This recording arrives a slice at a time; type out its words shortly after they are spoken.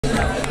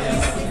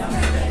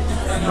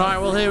Right,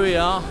 well here we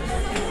are.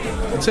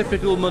 A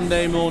typical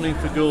Monday morning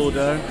for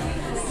Gordo.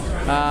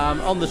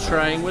 On the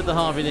train with the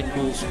Harvey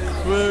Nichols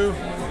crew,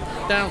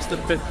 down to the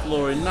 5th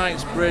floor in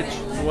Knightsbridge,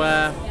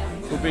 where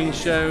we're being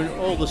shown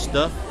all the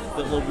stuff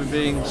that we'll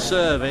be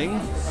serving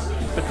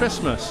for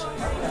Christmas.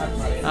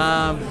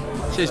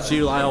 It is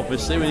July,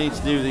 obviously, we need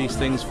to do these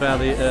things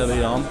fairly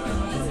early on.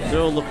 They're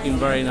all looking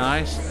very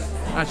nice.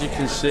 As you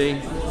can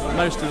see,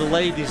 most of the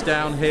ladies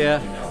down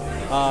here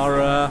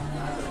are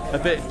a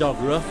bit dog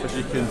rough, as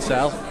you can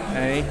tell.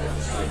 Eh?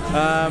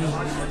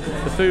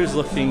 The food's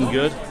looking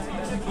good.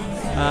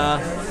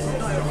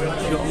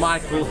 We've got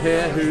Michael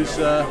here, who's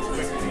the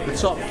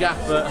top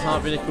gaffer at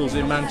Harvey Nichols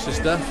in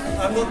Manchester,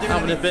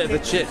 having a bit of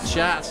a chit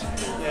chat.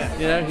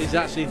 You know, he's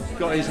actually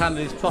got his hand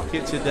in his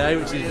pocket today,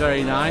 which is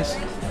very nice.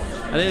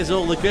 And here's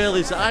all the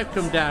girlies that I've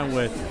come down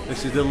with.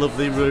 This is the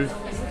lovely Ruth,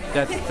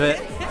 dead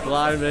fit,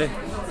 blimey.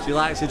 She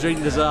likes to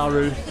drink, does our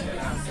Ruth.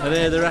 And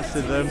here the rest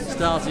of them,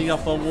 starting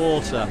off on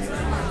water.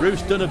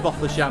 Ruth's done a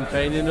bottle of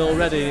champagne in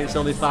already, and it's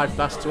only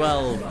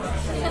 12:05.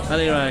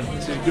 Anyway,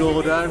 this is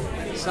Gordo,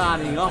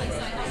 signing off.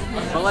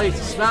 For later,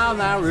 smile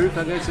now, Ruth,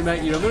 I'm going to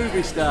make you a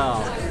movie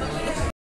star.